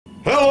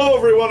Hello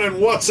everyone and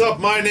what's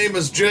up? My name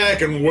is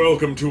Jack and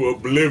welcome to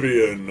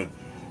Oblivion.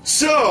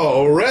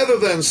 So, rather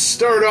than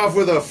start off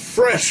with a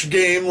fresh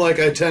game like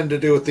I tend to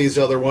do with these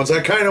other ones,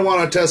 I kind of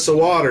want to test the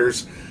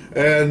waters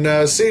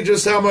and see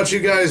just how much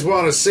you guys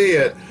want to see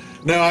it.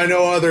 Now, I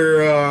know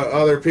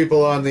other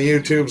people on the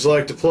YouTubes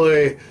like to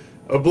play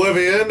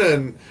Oblivion,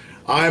 and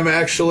I'm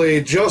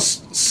actually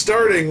just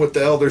starting with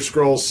the Elder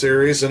Scrolls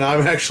series, and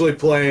I'm actually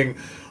playing,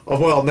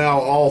 well, now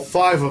all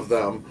 5 of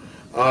them.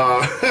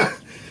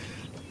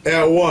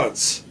 At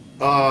once.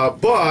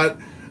 But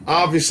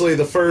obviously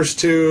the first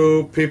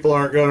 2 people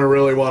aren't going to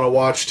really want to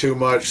watch too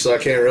much, so I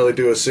can't really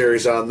do a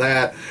series on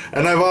that.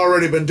 And I've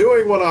already been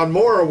doing one on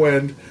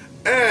Morrowind,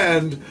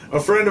 and a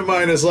friend of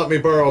mine has let me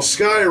borrow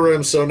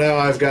Skyrim, so now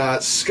I've got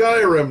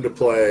Skyrim to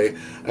play,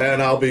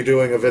 and I'll be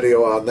doing a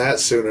video on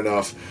that soon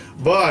enough.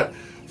 But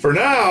for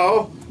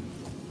now,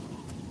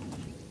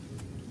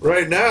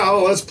 right now,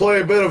 let's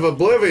play a bit of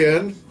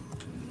Oblivion.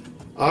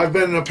 I've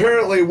been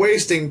apparently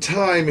wasting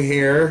time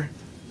here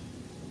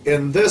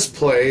in this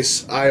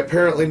place. I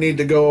apparently need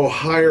to go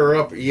higher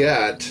up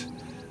yet.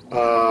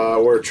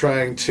 We're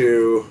trying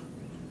to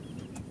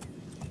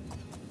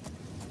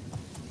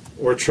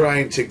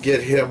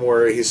get him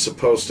where he's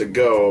supposed to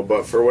go,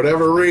 but for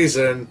whatever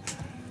reason,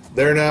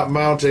 they're not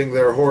mounting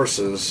their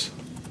horses.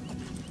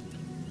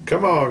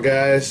 Come on,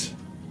 guys.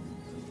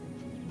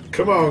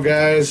 Come on,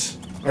 guys.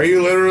 Are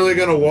you literally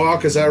going to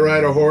walk as I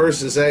ride a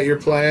horse? Is that your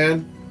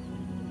plan?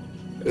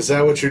 Is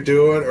that what you're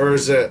doing? Or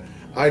is it,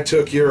 I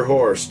took your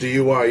horse. Do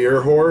you want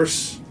your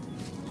horse?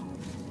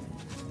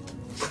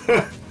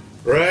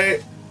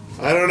 Right?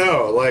 I don't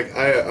know. Like,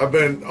 I've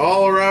been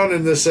all around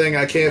in this thing.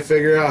 I can't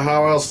figure out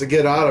how else to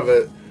get out of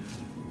it.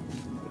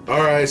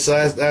 Alright,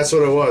 so that's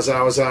what it was.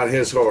 I was on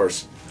his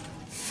horse.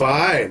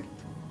 Fine.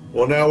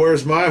 Well, now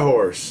where's my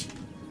horse?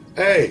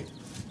 Hey!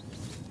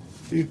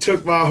 You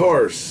took my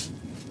horse.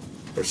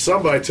 Or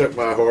somebody took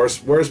my horse.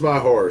 Where's my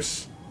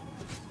horse?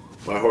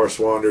 My horse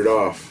wandered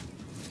off.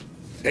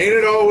 Ain't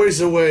it always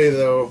the way,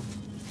 though?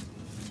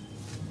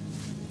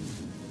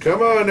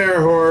 Come on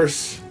there,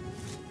 horse.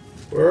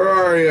 Where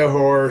are you,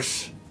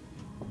 horse?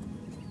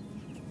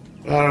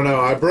 I don't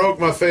know. I broke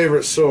my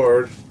favorite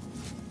sword.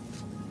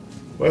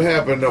 What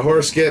happened? The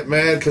horse get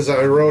mad because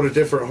I rode a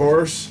different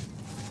horse?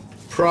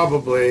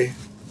 Probably.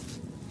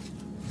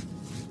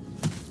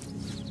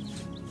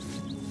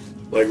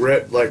 Like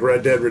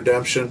Red Dead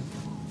Redemption.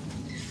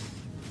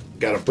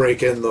 Gotta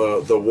break in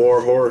the war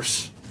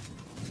horse.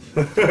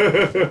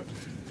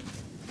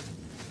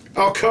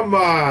 Oh, come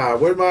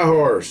on. Where's my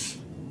horse?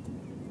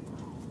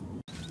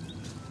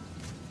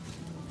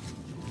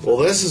 Well,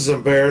 this is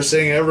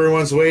embarrassing.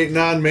 Everyone's waiting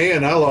on me,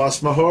 and I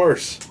lost my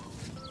horse.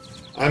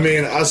 I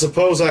mean, I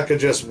suppose I could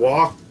just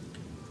walk.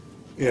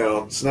 You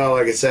know, it's not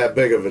like it's that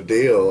big of a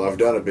deal. I've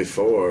done it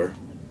before.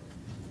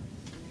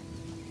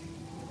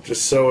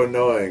 Just so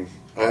annoying.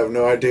 I have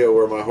no idea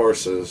where my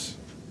horse is.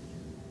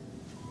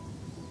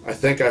 I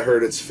think I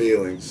hurt its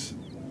feelings.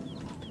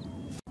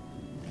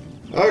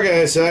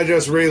 Okay, so I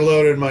just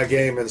reloaded my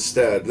game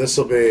instead.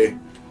 This'll be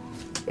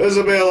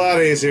a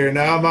lot easier.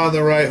 Now I'm on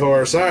the right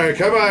horse. Alright,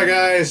 come on,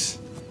 guys.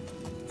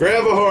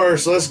 Grab a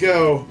horse. Let's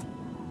go.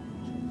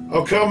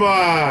 Oh, come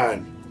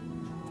on.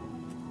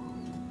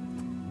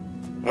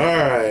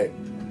 Alright.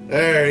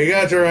 There, you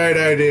got the right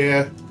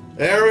idea.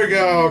 There we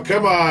go.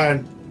 Come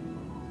on.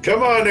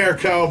 Come on there,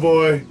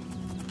 cowboy.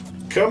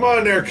 Come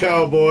on there,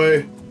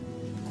 cowboy.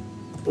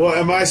 Well,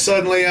 am I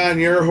suddenly on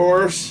your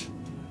horse?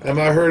 Am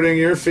I hurting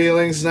your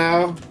feelings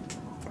now?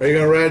 Are you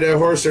going to ride that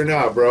horse or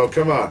not, bro?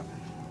 Come on.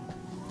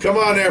 Come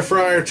on there,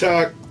 Friar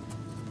Tuck.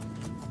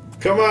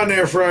 Come on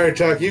there, Friar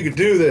Tuck. You can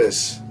do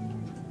this.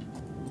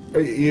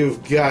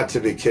 You've got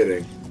to be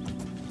kidding.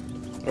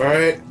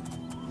 Alright?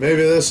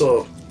 Maybe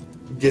this'll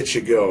get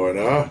you going,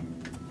 huh?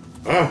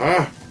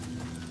 Uh-huh.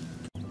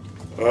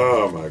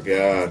 Oh, my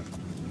God.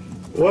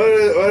 What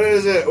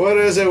is it? What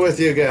is it with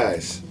you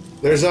guys?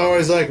 There's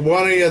always like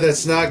one of you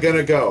that's not going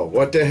to go.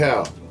 What the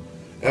hell?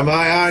 Am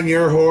I on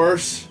your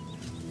horse?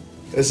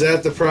 Is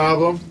that the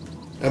problem?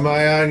 Am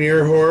I on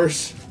your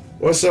horse?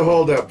 What's the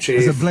holdup, Chief?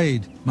 As a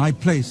blade, my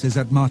place is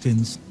at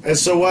Martin's. And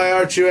so why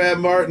aren't you at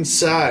Martin's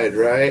side,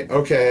 right?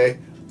 Okay.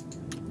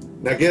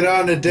 Now get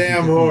on the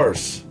damn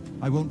horse.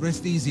 I won't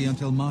rest easy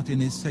until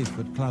Martin is safe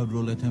at Cloud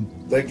Ruler Temple.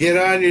 Then get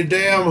on your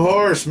damn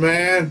horse,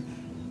 man.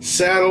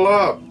 Saddle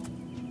up.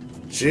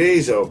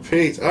 Jeez, oh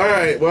Pete.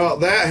 Alright, well,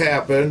 that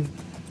happened.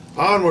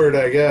 Onward,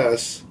 I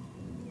guess.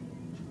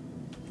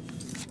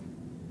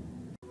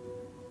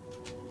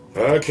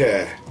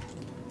 Okay.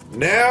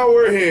 Now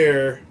we're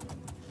here.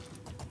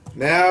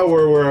 Now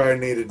we're where I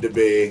needed to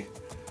be.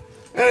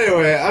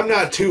 Anyway, I'm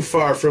not too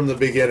far from the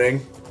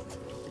beginning.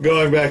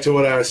 Going back to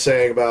what I was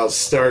saying about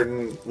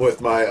starting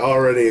with my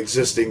already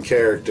existing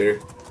character.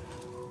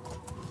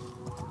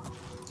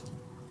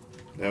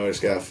 Now we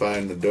just gotta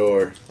find the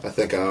door. I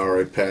think I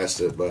already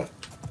passed it, but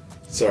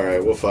it's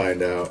alright, we'll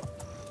find out.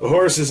 The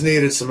horses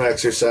needed some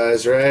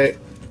exercise, right?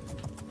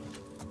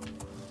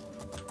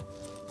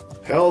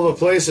 Hell of a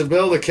place to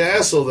build a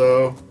castle,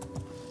 though.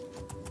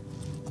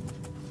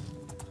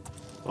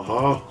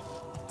 Uh-huh.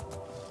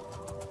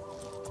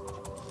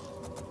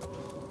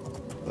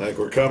 Like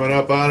we're coming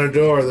up on a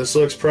door. This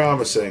looks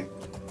promising.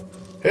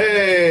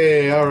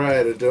 Hey!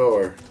 Alright, a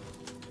door.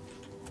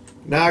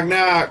 Knock,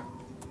 knock.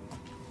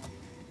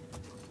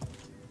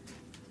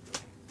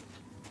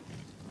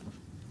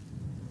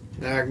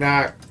 Knock,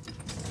 knock.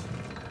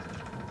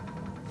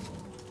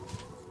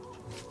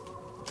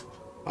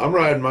 I'm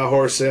riding my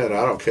horse in.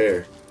 I don't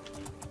care.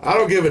 I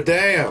don't give a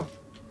damn.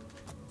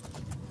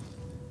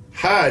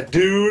 Hi,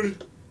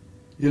 dude.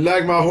 You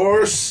like my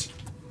horse?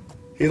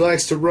 He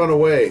likes to run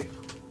away.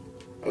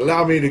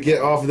 Allow me to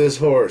get off this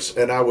horse,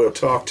 and I will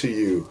talk to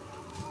you.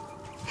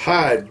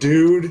 Hi,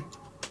 dude.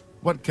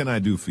 What can I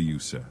do for you,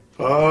 sir?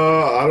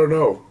 I don't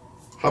know.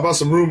 How about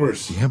some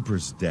rumors? The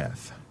Emperor's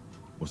death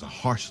was a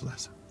harsh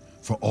lesson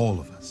for all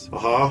of us.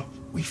 Uh-huh.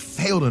 We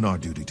failed in our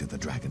duty to the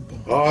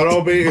Dragonborn. Oh,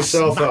 don't beat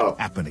yourself up.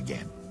 Happen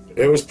again.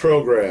 It was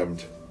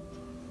programmed.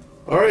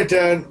 All right,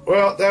 then.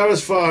 Well, that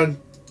was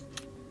fun.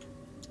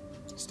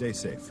 Stay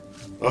safe.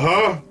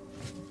 Uh-huh.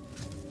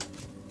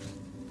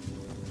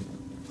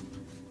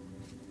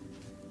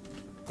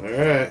 All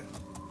right.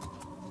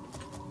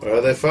 Well,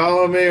 are they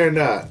following me or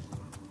not?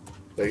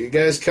 Are you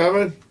guys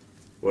coming?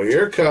 Well,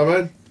 you're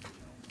coming.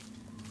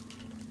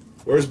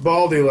 Where's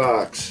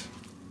Baldilocks?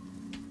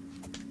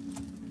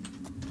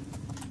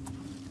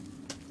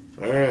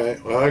 All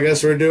right. Well, I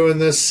guess we're doing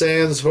this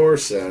sans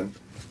horse then.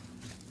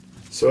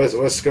 So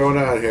what's going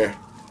on here?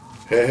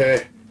 Hey,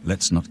 hey.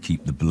 Let's not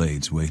keep the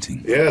blades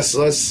waiting. Yes,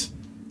 let's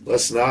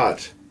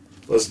not.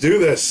 Let's do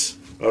this.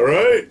 All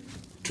right.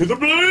 To the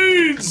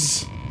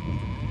blades.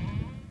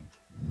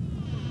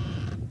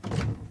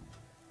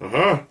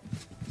 Uh-huh.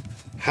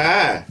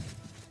 Hi.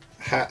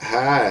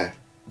 Hi.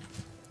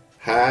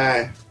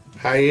 Hi.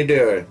 How you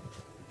doing?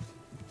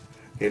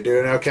 You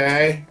doing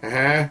okay?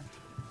 Uh-huh.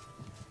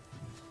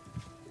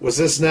 Was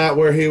this not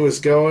where he was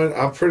going?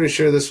 I'm pretty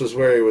sure this was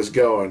where he was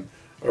going.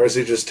 Or is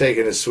he just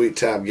taking his sweet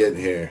time getting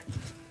here?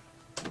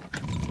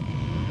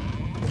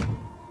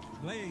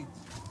 Blades.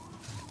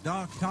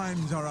 Dark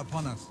times are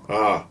upon us.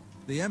 Ah.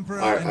 The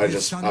Emperor I and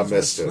his sons were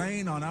missed it.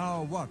 slain on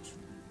our watch.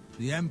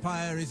 The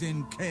Empire is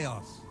in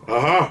chaos.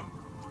 Uh-huh.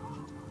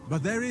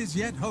 But there is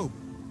yet hope.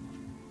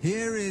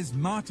 Here is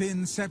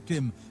Martin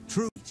Septim,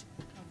 true.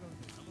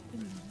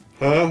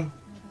 Huh?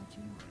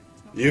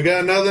 You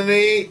got nothing to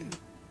eat?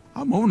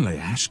 I'm only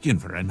asking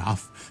for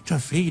enough to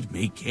feed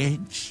me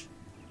kids.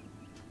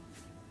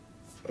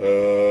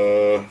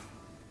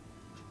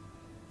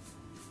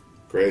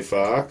 Gray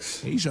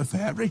Fox? He's a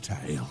fairy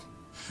tale.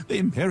 The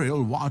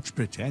Imperial Watch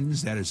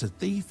pretends there is a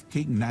thief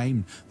king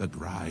named the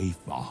Grey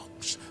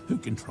Fox who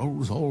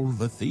controls all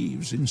the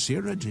thieves in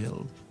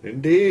Cyrodiil.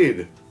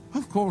 Indeed.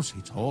 Of course,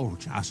 it's all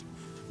just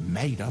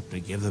made up to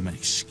give them an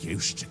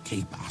excuse to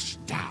keep us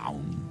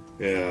down.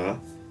 Yeah.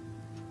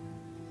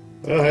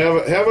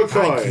 Well, have a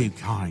coin. Thank you,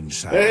 kind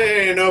sir.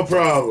 Hey, no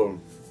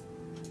problem.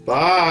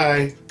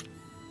 Bye.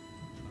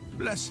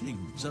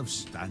 Blessings of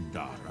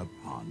Standar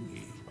upon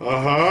you.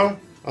 Uh-huh.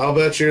 I'll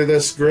bet you're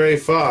this gray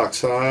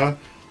fox, huh?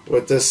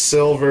 With this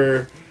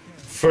silver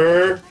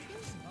fur.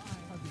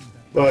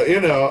 But, you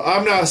know,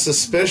 I'm not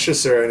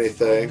suspicious or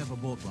anything. Never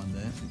bought one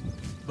there.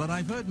 But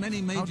I've heard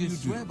many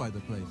mages swear by the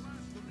place.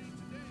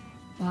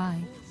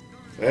 Why?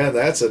 Man,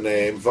 that's a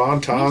name.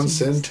 Vonton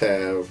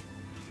Sintav.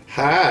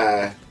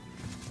 Hi.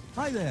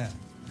 Hi there.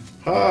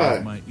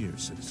 Hi. My ear,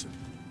 citizen.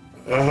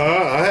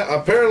 Uh-huh.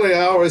 Apparently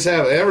I always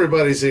have.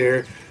 Everybody's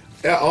here.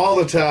 All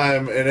the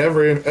time in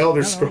every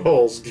Elder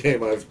Scrolls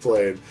game I've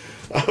played.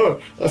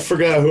 I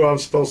forgot who I'm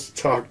supposed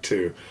to talk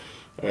to.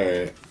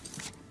 Alright.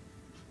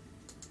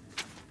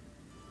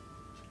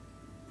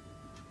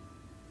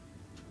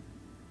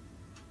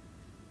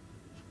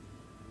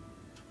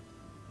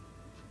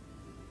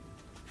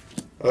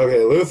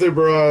 Okay, Luther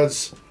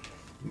Broad's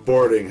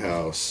boarding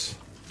house.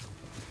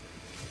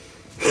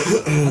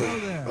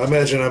 I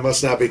imagine I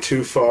must not be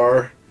too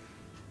far.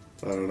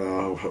 I don't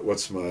know.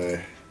 What's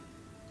my...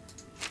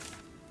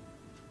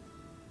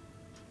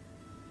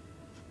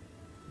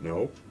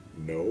 Nope.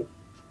 Nope.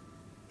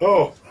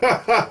 Oh!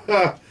 Ha ha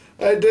ha!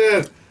 I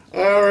did! I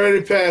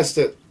already passed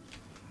it.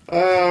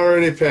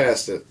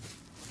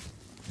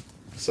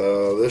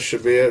 So this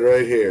should be it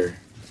right here.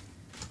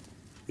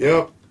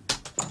 Yep.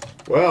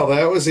 Well,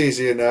 that was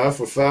easy enough.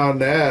 We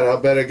found that. I'll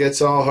bet it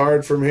gets all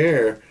hard from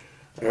here.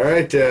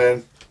 Alright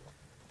then.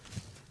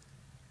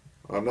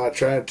 I'm not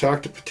trying to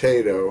talk to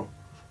Potato.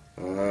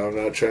 I'm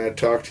not trying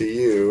to talk to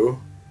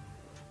you.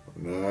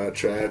 I'm not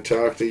trying to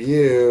talk to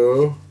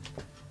you.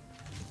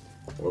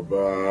 What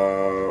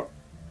about...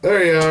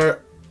 There you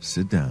are.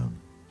 Sit down.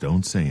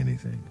 Don't say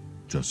anything.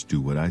 Just do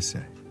what I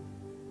say.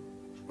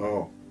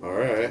 Oh,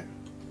 alright.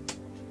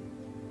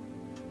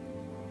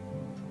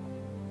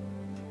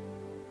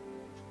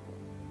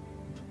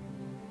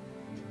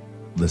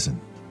 Listen,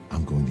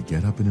 I'm going to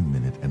get up in a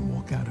minute and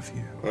walk out of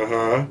here.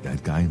 Uh-huh.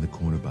 That guy in the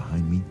corner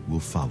behind me will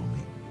follow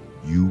me.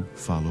 You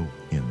follow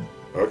him.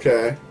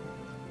 Okay.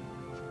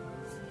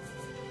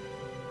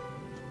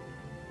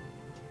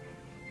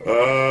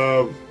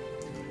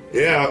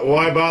 Yeah,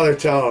 why bother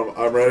telling him?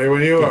 I'm ready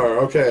when you are.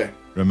 Okay.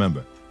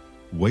 Remember,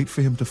 wait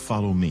for him to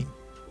follow me.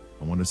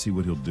 I want to see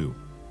what he'll do.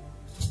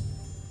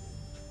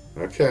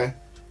 Okay.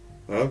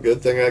 Well,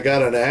 good thing I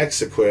got an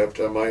axe equipped.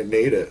 I might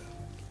need it.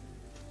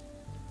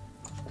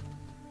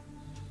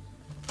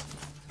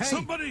 Hey,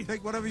 Somebody!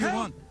 take whatever you Help!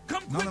 want.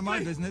 Come None of my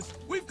quickly! business.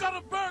 We've got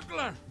a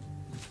burglar!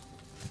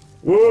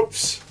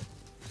 Whoops.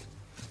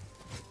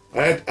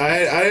 I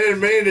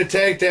didn't mean to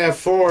take that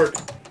fort.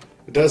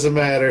 It doesn't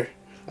matter.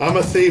 I'm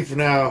a thief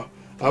now.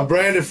 I'm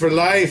branded for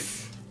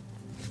life.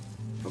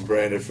 I'm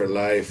branded for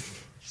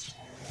life.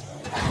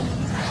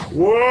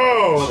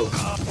 Whoa!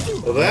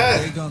 Well,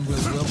 that... Aegon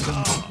will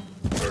welcome.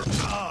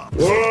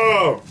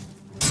 Whoa!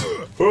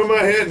 Who am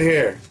I hitting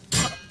here?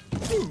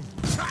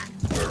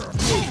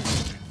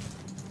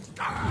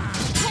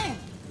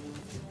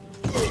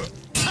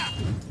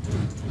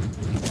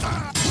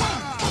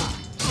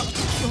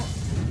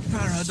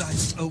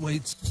 Paradise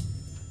awaits.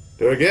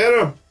 Do we get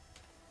him?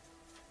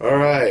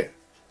 Alright.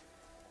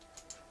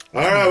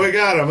 Alright, we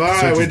got him. Alright,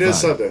 Search we his did body.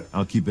 something.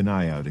 I'll keep an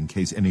eye out in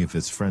case any of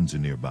his friends are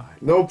nearby.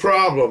 No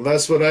problem.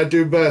 That's what I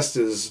do best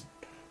is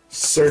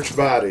search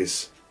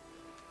bodies.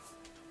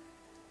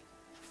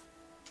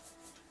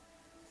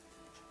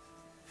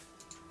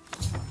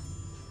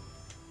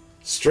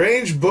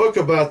 Strange book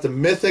about the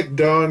Mythic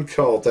Dawn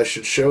cult. I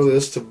should show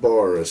this to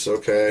Boris,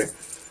 okay?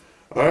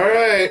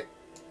 Alright.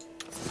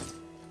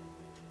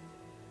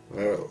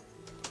 Oh.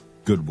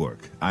 Good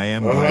work. I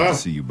am glad to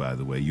see you, by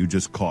the way. You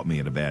just caught me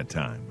at a bad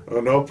time.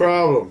 Oh, no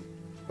problem.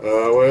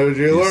 What did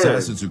you The learn?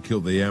 assassins who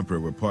killed the Emperor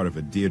were part of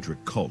a Deirdre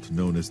cult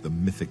known as the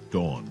Mythic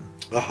Dawn.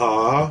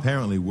 Uh-huh.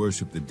 Apparently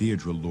worship the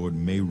Deirdre Lord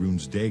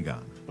Mehrunes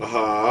Dagon.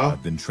 Uh-huh.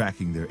 I've been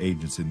tracking their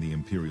agents in the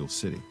Imperial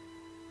City.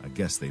 I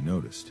guess they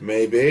noticed.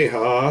 Maybe,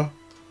 huh?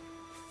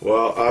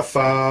 Well, I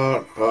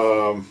found,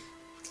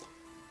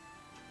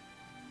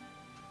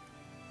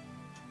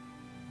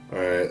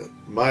 Alright,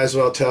 might as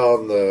well tell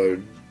them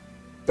the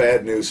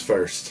bad news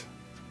first.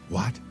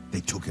 What?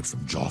 They took it from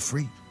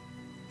Joffrey?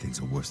 Things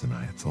are worse than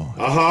I had thought.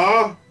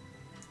 Uh-huh.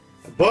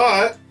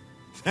 But...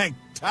 Thank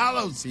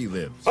Talos he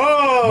lives.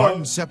 Oh!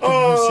 Martin Septim,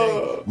 you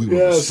say? We will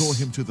yes. restore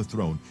him to the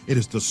throne. It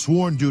is the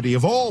sworn duty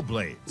of all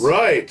blades.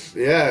 Right,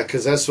 yeah,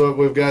 because that's what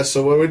we've got.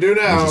 So what do we do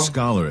now? There's a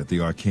scholar at the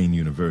Arcane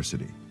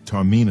University.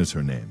 Tarmina's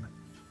her name.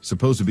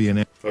 Supposed to be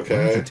an... Okay.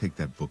 Why don't you take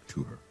that book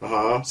to her?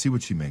 Uh-huh. See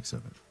what she makes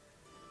of it.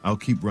 I'll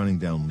keep running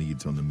down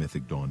leads on the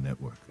Mythic Dawn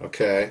network.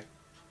 Okay.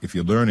 If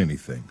you learn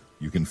anything,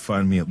 you can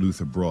find me at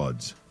Luther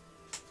Broad's.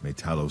 May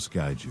Talos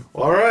guide you.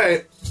 All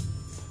right.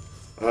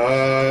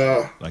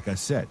 Like I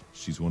said,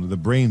 she's one of the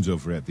brains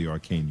over at the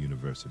Arcane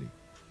University.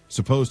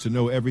 Supposed to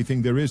know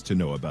everything there is to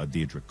know about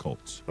Deirdre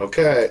cults.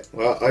 Okay.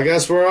 Well, I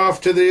guess we're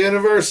off to the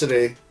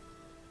university.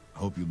 I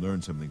hope you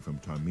learned something from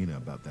Tarmina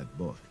about that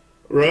book.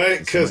 Right,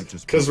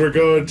 because we're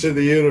going to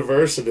the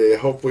university. I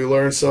hope we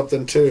learn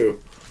something,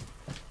 too.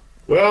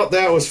 Well,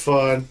 that was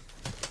fun.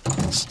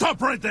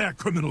 Stop right there,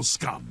 criminal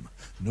scum!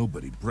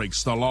 Nobody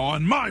breaks the law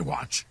on my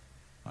watch!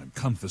 I'm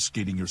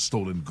confiscating your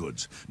stolen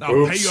goods. Now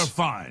Oops. pay your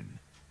fine,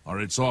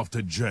 or it's off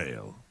to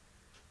jail.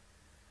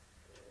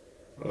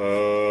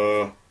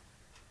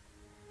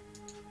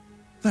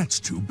 That's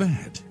too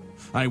bad.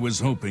 I was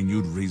hoping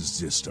you'd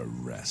resist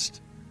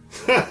arrest.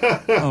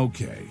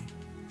 Okay,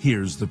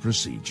 here's the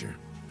procedure.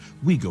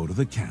 We go to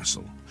the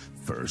castle.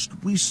 First,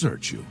 we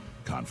search you,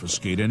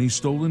 confiscate any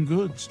stolen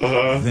goods.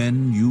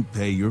 Then you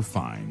pay your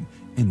fine,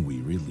 and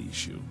we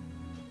release you.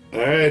 All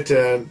right,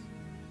 then.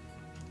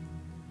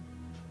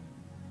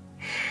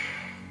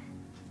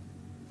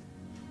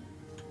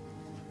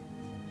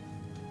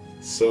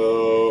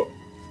 So,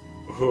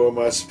 who am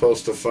I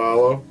supposed to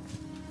follow?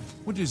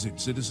 What is it,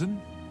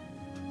 citizen?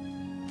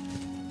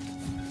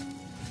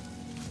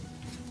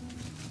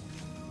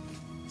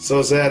 So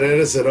is that it?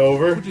 Is it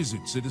over? What is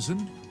it,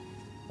 citizen?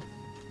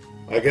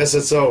 I guess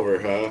it's over,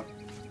 huh?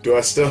 Do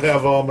I still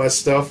have all my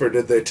stuff, or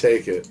did they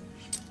take it?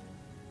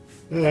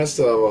 No, I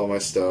still have all my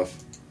stuff.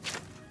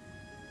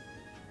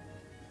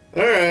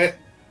 Alright.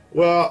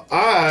 Well,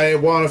 I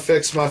want to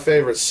fix my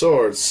favorite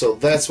swords, so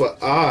that's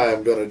what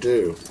I'm going to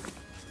do.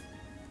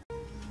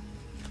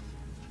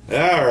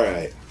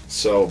 Alright.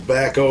 So,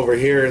 back over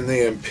here in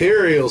the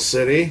Imperial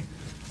City,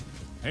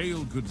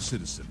 Hail, good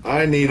citizen.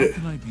 I need How it.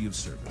 can I be of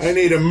service? I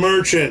need a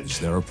merchant. Is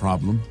there a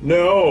problem?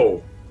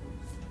 No.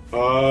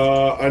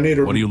 I need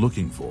What are you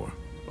looking for?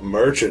 a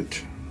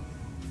merchant.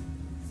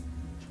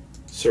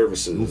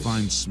 Services. You'll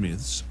find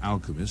smiths,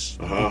 alchemists,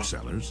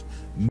 booksellers,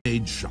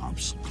 maid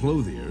shops,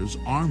 clothiers,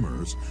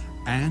 armorers,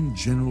 and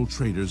general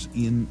traders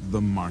in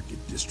the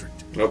market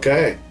district.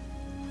 Okay.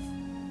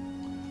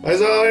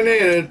 That's all I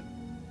needed.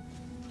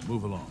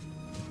 Move along.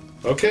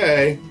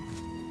 Okay.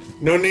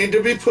 No need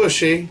to be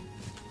pushy.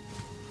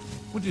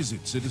 What is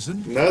it,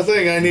 citizen?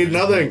 Nothing. I need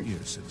nothing. Here,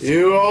 citizen.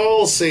 You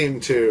all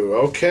seem to.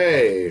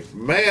 Okay.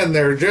 Man,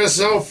 they're just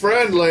so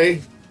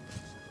friendly.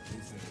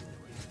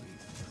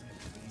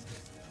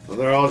 And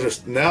they're all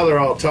just... Now they're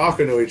all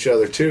talking to each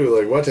other, too.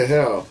 Like, what the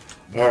hell?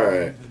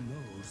 Alright.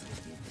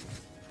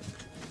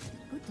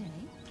 Good day.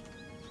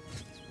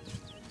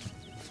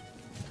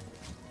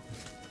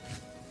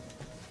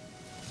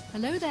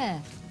 Hello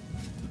there.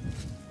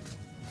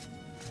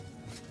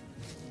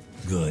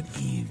 Good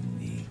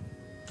evening.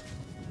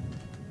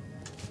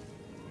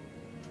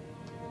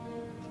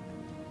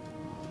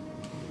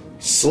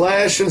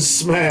 Slash and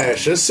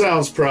smash. This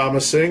sounds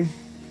promising.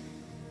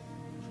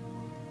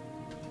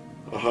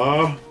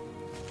 Uh-huh.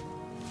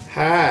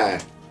 Hi.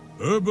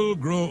 Herbal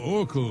Grow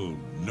Oracle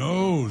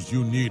knows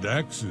you need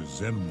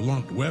axes and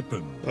blunt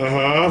weapons.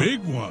 Uh-huh.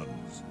 Big ones.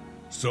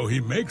 So he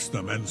makes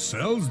them and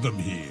sells them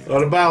here.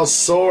 What about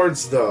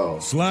swords, though?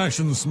 Slash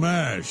and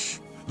Smash.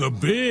 The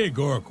big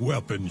orc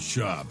weapon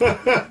shop.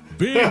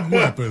 Big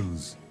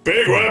weapons.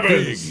 Big for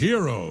weapons. Big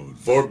heroes.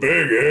 For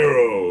big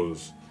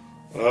heroes.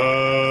 Come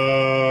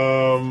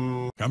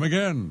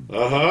again.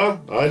 Uh-huh.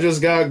 I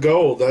just got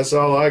gold. That's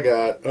all I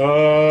got.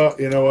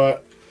 You know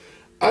what?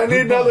 I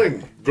need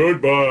nothing.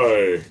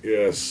 Goodbye.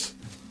 Yes.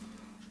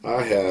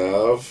 I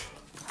have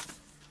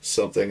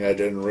something I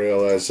didn't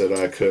realize that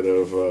I could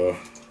have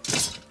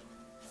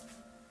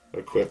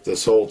equipped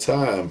this whole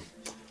time.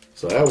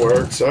 So that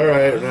works.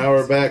 Alright, now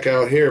we're back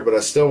out here, but I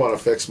still want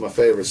to fix my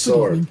favorite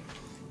sword.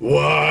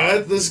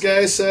 What? This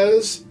guy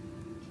says?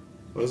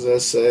 What does that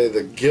say?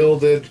 The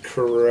Gilded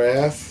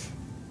Carafe.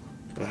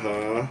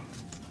 Uh-huh.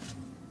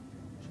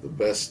 The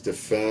best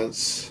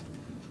defense.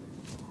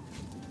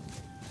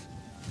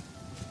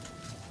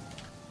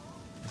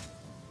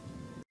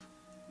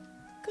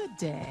 Good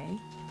day.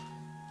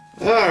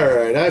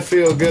 Alright, I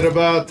feel good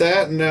about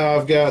that, and now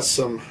I've got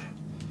some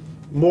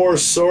more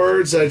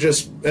swords. I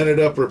just ended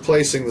up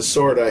replacing the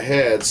sword I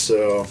had,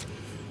 so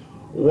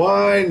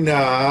why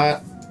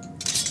not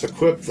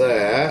equip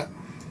that?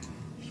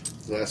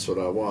 That's what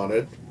I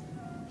wanted.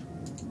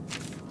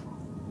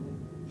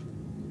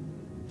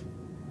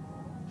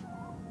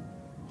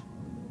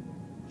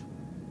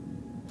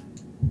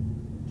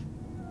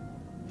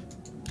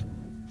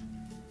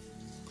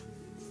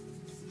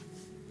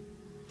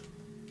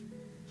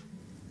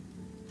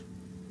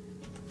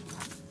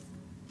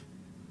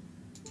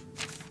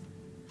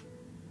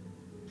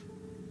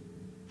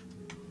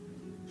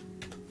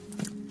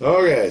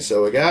 Okay,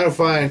 so we gotta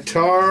find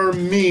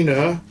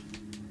Tarmina.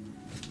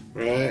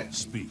 Right?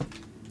 Speak.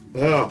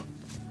 No.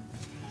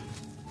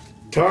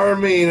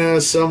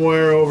 Tarmina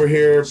somewhere over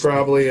here,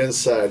 probably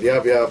inside.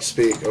 Yup,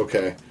 speak.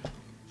 Okay.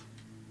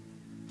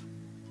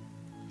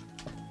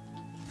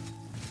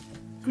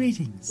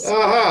 Greetings.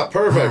 Aha,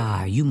 perfect.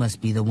 Ah, you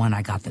must be the one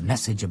I got the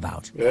message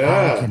about.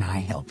 Yeah. How can I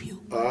help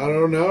you? I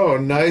don't know.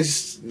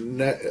 Nice.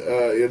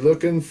 You're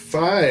looking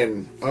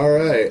fine. All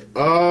right.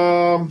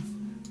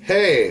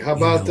 Hey, how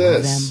about You know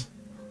this? them?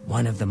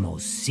 One of the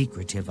most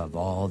secretive of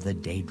all the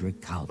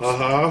Daedric cults.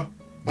 Uh-huh. I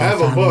They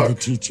have a follow book. the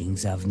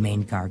teachings of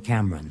Mainkar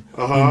Cameron,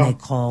 Uh-huh. whom they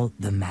call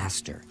the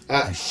Master,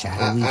 a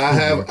shadowy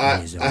figure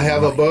in his own I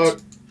have a right.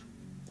 book.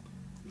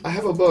 I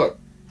have a book.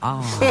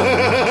 Ah,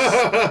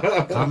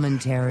 yes.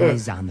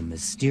 Commentaries on the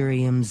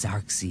Mysterium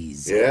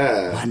Xarxes.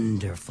 Yeah.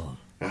 Wonderful.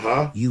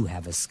 Uh-huh. You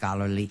have a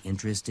scholarly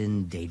interest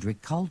in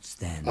Daedric cults,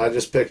 then. I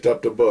just picked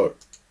up the book.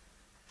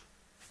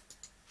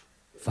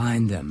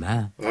 Find them,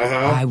 huh?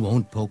 Uh-huh. I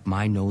won't poke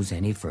my nose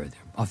any further.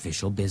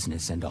 Official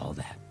business and all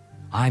that.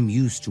 I'm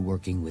used to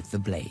working with the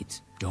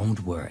blades. Don't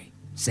worry.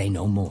 Say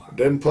no more.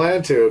 Didn't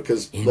plan to,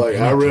 because In like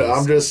any case,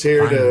 I'm just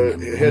here to finding them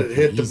won't be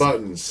hit the easy.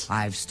 buttons.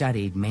 I've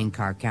studied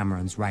Mainkar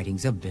Cameron's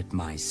writings a bit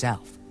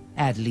myself.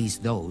 At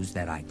least those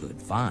that I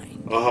could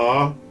find.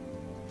 Uh-huh.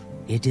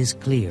 It is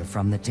clear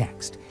from the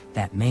text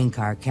that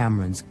Mainkar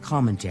Cameron's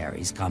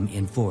commentaries come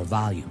in 4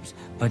 volumes,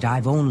 but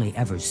I've only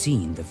ever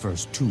seen the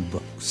first 2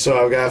 books.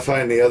 So I've got to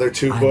find the other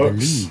 2 I books.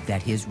 believe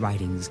that his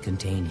writings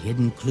contain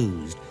hidden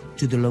clues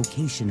to the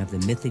location of the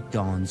Mythic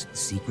Dawn's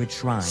secret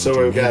shrine.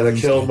 So we've got to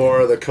Marin's kill Gate.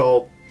 more of the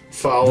cult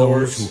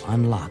followers. Those who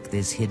unlock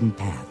this hidden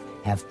path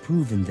have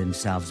proven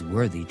themselves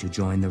worthy to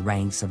join the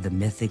ranks of the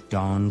Mythic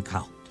Dawn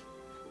cult.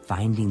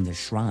 Finding the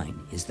shrine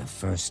is the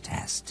first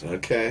test.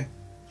 Okay.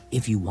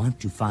 If you want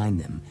to find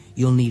them,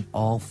 you'll need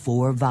all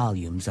 4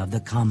 volumes of the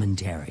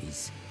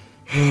commentaries.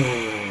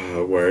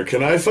 Where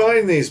can I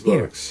find these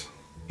books?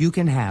 You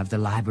can have the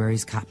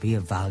library's copy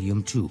of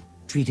Volume 2.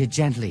 Treat it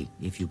gently,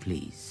 if you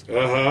please.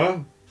 Uh-huh.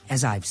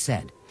 As I've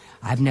said,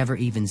 I've never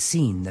even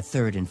seen the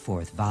 3rd and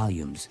 4th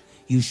volumes.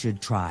 You should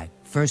try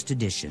first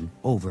edition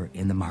over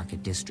in the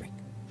Market District.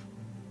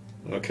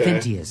 Okay.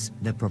 Phintius,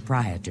 the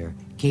proprietor,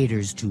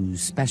 caters to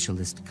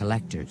specialist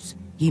collectors.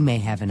 He may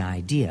have an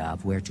idea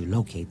of where to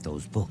locate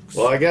those books.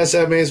 Well, I guess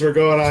that means we're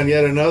going on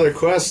yet another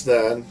quest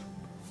then.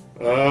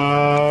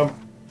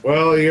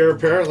 Well, you're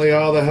apparently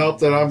all the help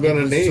that I'm going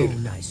to need. So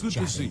nice Good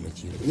to see chatting you.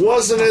 with you.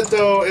 Wasn't it,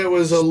 though? It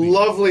was a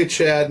lovely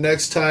chat.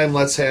 Next time,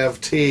 let's have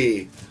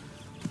tea.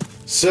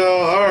 So,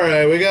 all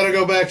right, we got to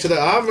go back to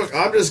the...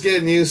 I'm just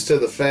getting used to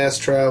the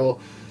fast travel.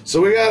 So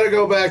we got to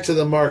go back to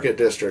the Market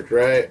District,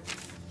 right?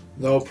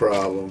 No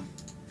problem.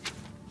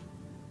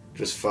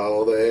 Just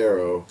follow the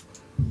arrow.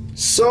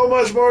 So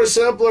much more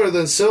simpler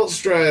than Silt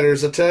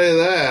Striders, I'll tell you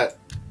that.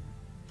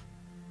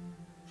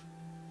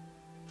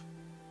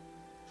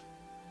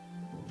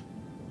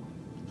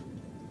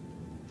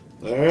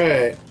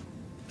 Alright.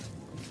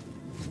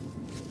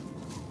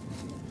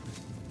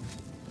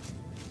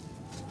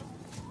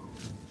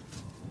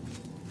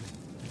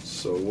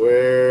 So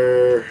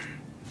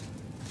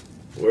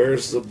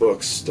where's the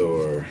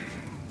bookstore?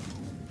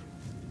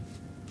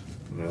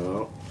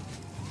 No.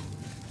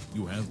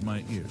 You have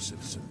my ear,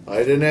 citizen. I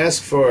didn't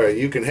ask for it.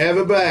 You can have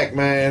it back,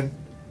 man.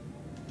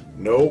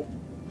 Nope.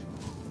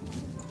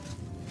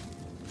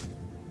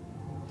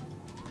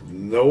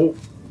 Nope.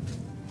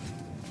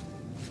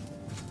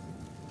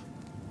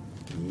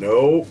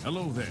 Nope.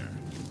 Hello there.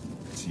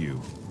 It's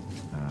you.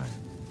 Hi.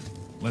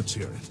 Let's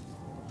hear it.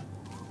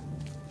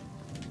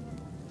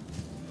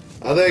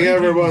 I think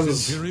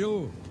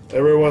Imperial.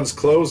 everyone's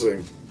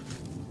closing.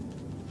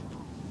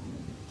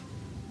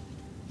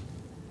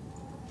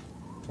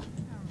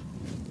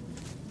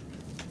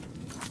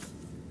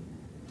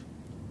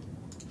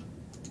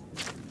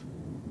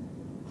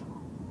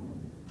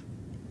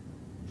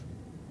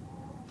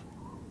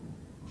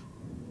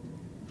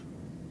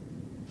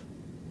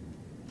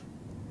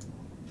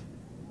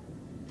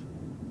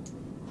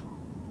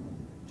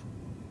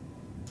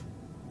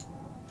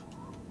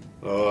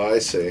 Oh, I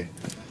see.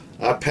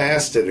 I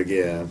passed it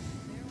again.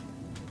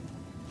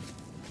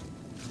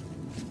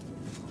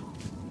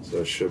 So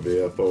it should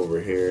be up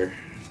over here.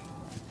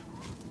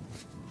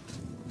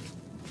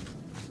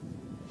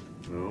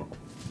 No.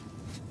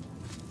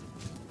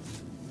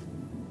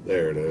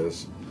 There it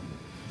is.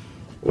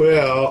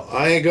 Well,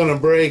 I ain't gonna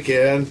break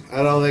in.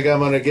 I don't think I'm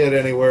gonna get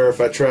anywhere if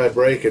I try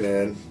breaking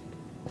in.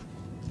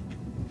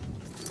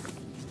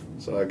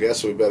 So I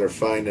guess we better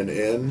find an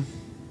inn.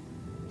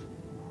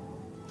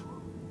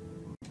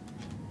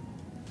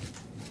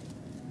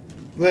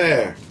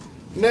 There.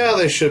 Now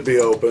they should be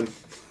open.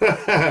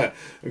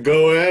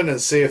 Go in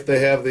and see if they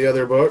have the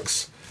other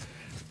books.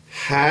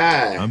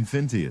 Hi. I'm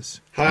Phintius.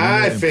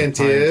 Hi, owner and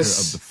proprietor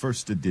Phintius. of the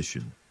first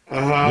edition.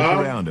 Uh-huh.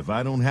 Look around. If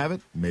I don't have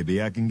it,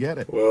 maybe I can get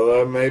it.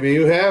 Well, maybe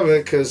you have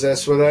it, because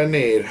that's what I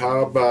need.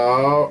 How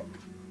about...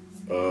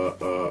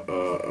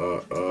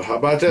 how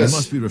about You this?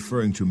 must be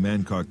referring to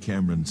Mankar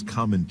Cameron's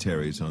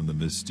commentaries on the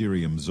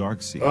Mysterium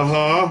Xarxes.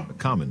 Uh-huh. A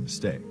common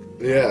mistake.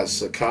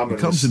 Yes, a common It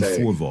comes mistake.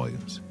 in 4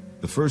 volumes.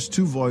 The first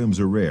 2 volumes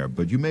are rare,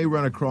 but you may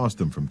run across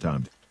them from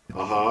time to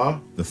time. Uh-huh.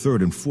 The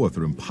 3rd and 4th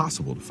are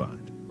impossible to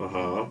find.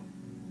 Uh-huh.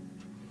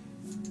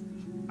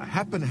 I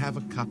happen to have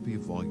a copy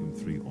of Volume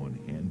 3 on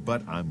hand,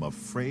 but I'm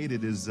afraid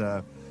it is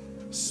a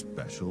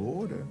special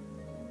order.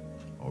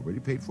 Already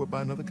paid for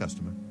by another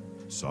customer.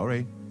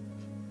 Sorry.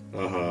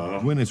 Uh-huh.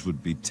 Gwyneth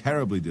would be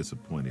terribly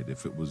disappointed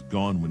if it was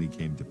gone when he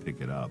came to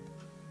pick it up.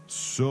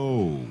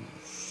 So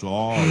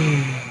sorry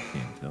I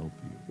can't help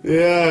you.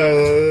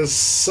 Yeah,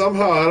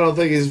 somehow I don't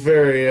think he's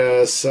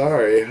very,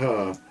 sorry,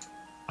 huh?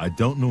 I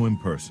don't know him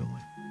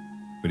personally,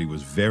 but he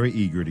was very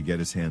eager to get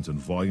his hands on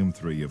Volume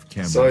 3 of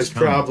Cameron's So he's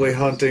probably commentaries.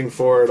 hunting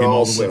for it Came all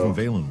also. the way from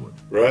Valenwood.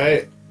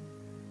 Right?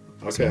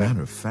 As a Okay.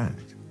 matter of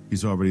fact,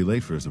 he's already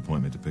late for his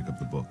appointment to pick up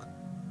the book.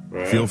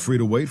 Right. Feel free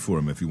to wait for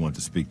him if you want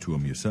to speak to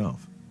him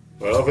yourself.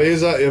 Well,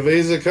 if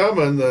he's a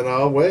coming, then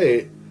I'll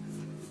wait.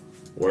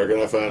 Where can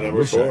I find I number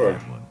wish I 4?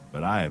 had one,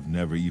 but I have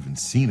never even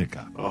seen a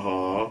copy.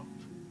 Uh-huh.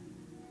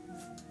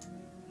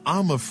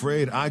 I'm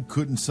afraid I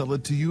couldn't sell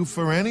it to you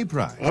for any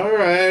price. All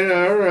right,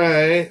 all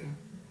right.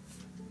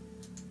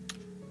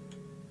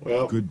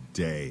 Well, Good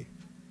day.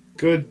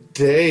 good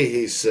day,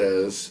 he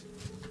says.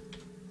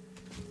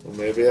 Well,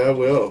 maybe I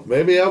will.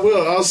 Maybe I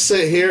will. I'll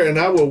sit here and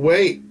I will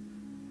wait.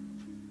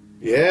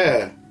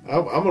 Yeah,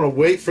 I'm going to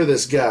wait for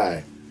this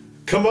guy.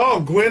 Come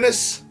on,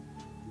 Gwyneth.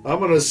 I'm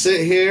going to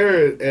sit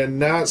here and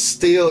not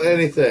steal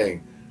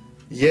anything.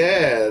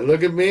 Yeah,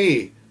 look at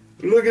me.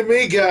 Look at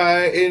me,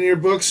 guy, in your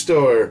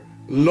bookstore.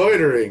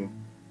 Loitering.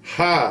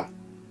 Ha.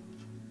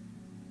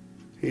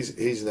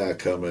 He's not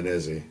coming,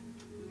 is he?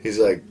 He's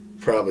like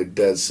probably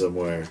dead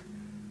somewhere.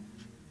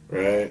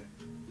 Right?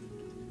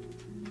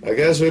 I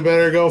guess we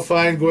better go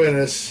find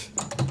Gwyneth.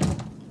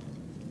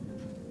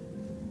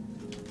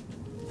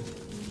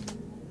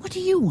 What do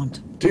you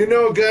want? Do you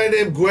know a guy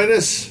named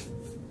Gwyneth?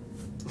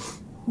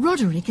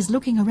 Roderick is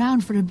looking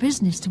around for a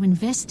business to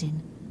invest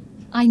in.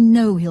 I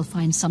know he'll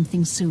find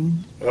something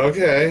soon.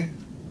 Okay.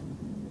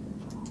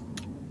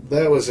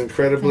 That was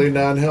incredibly How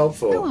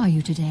non-helpful. are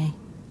you today?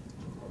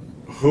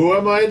 Who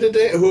am I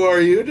today? Who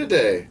are you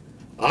today?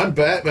 I'm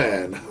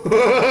Batman.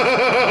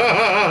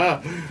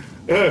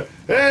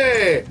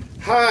 Hey!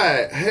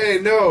 Hi! Hey,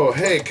 no!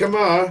 Hey, come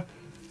on!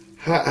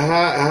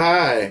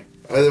 Hi!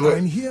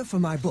 I'm here for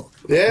my book.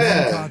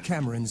 Yeah. Mankar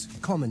Cameron's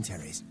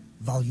Commentaries,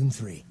 Volume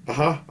 3.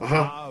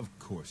 Of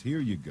course, here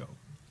you go.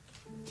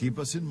 Keep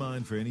us in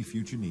mind for any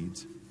future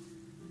needs.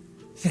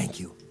 Thank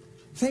you.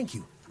 Thank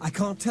you. I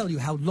can't tell you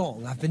how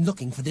long I've been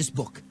looking for this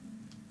book.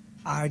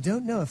 I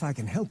don't know if I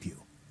can help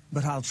you,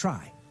 but I'll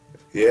try.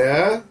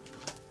 Yeah?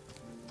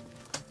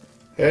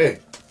 Hey,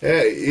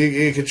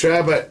 you can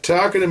try by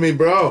talking to me,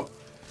 bro.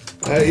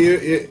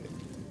 Hey,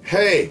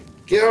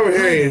 get over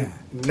here, you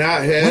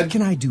knothead. What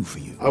can I do for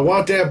you? I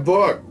want that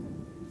book.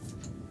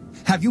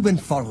 Have you been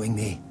following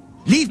me?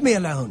 Leave me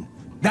alone.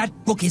 That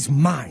book is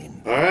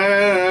mine. All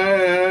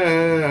right.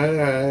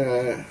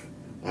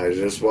 I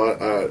just want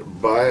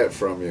buy it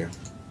from you.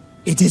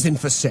 It isn't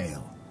for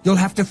sale. You'll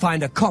have to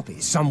find a copy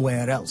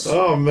somewhere else.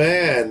 Oh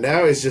man,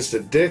 now he's just a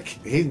dick.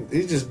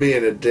 He's just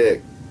being a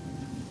dick.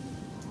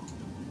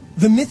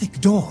 The Mythic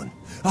Dawn.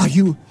 Are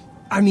you...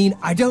 I mean,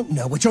 I don't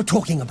know what you're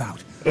talking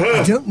about.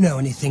 I don't know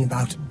anything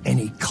about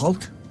any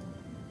cult.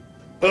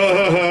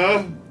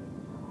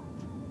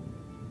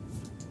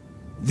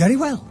 Very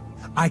well.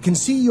 I can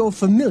see you're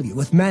familiar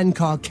with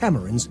Mankar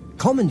Cameron's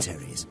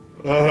commentaries.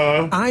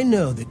 I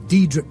know that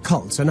Daedric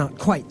cults are not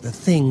quite the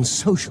thing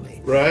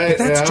socially. Right, but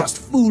that's yeah. just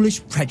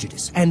foolish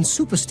prejudice and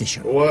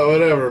superstition.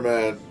 Whatever,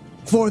 man.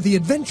 For the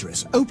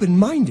adventurous,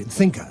 open-minded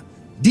thinker,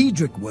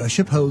 Daedric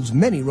worship holds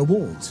many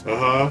rewards.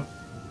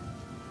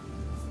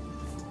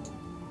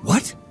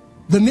 What?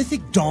 The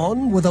Mythic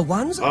Dawn were the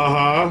ones?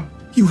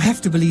 You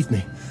have to believe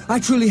me. I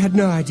truly had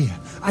no idea.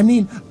 I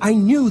mean, I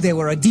knew they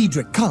were a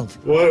Daedric cult.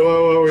 What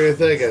were you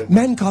thinking?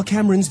 Mankar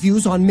Cameron's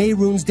views on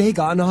Mehrunes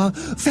Dagon are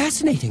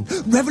fascinating.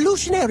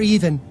 Revolutionary,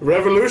 even.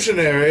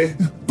 Revolutionary?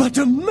 But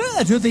to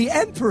murder the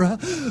Emperor,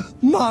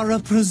 Mara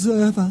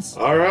preserve us.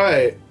 All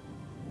right.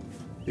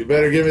 You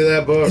better give me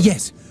that book.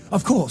 Yes,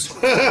 of course.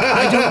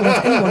 I don't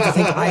want anyone to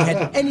think I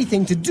had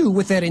anything to do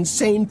with their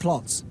insane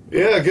plots.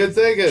 Yeah, good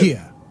thinking.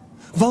 Here.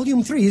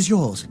 Volume 3 is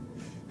yours.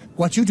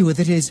 What you do with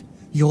it is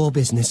your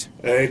business.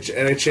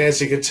 Any chance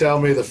you could tell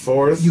me the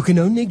 4th? You can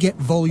only get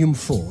Volume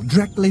 4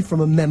 directly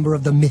from a member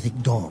of the Mythic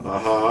Dawn.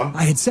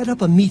 I had set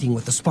up a meeting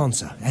with the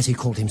sponsor, as he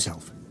called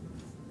himself.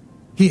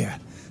 Here,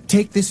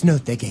 take this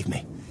note they gave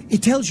me.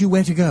 It tells you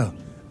where to go.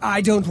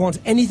 I don't want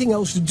anything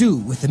else to do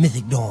with the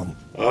Mythic Dawn.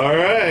 All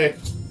right.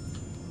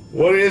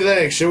 What do you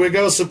think? Should we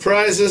go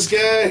surprise this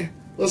guy?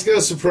 Let's go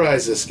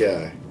surprise this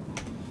guy.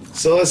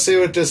 So let's see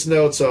what this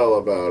note's all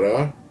about,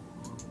 huh?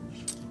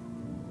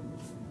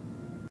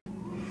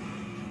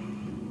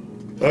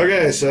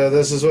 Okay, so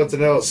this is what the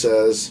note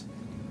says.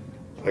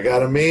 I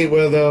gotta meet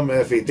with him.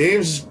 If he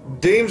deems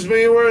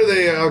me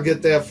worthy, I'll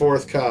get that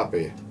 4th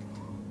copy.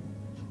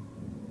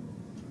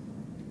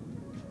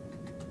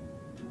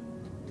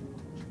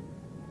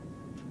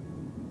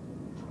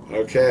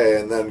 Okay,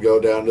 and then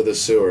go down to the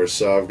sewers.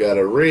 So I've got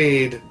to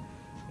read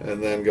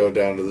and then go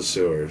down to the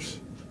sewers.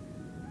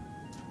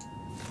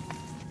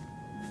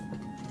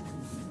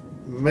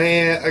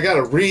 Man, I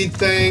gotta read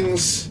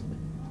things.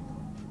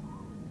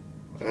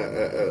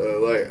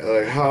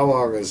 Like how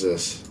long is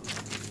this?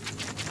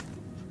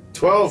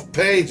 12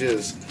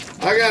 pages.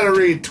 I gotta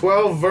read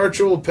 12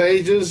 virtual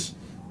pages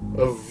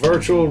of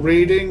virtual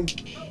reading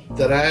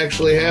that I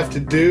actually have to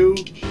do.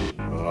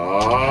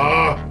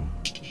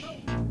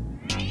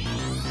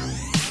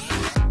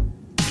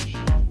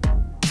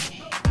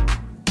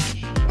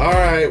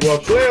 Alright, well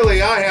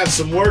clearly I have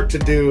some work to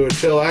do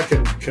until I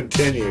can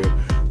continue.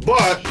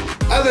 But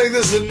I think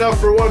this is enough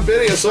for one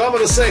video, so I'm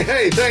going to say,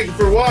 hey, thank you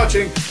for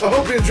watching. I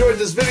hope you enjoyed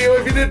this video.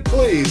 If you did,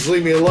 please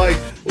leave me a like,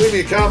 leave me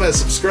a comment,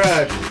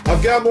 subscribe.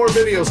 I've got more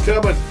videos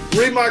coming.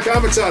 Read my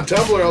comics on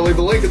Tumblr. I'll leave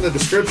a link in the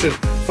description.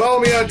 Follow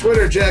me on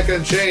Twitter,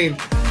 JackUnchained.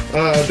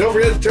 Don't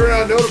forget to turn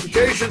on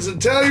notifications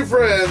and tell your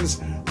friends.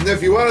 And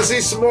if you want to see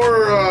some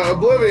more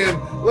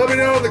Oblivion, let me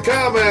know in the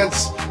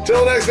comments.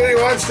 Till the next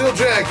video, I'm still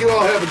Jack. You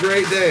all have a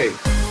great day.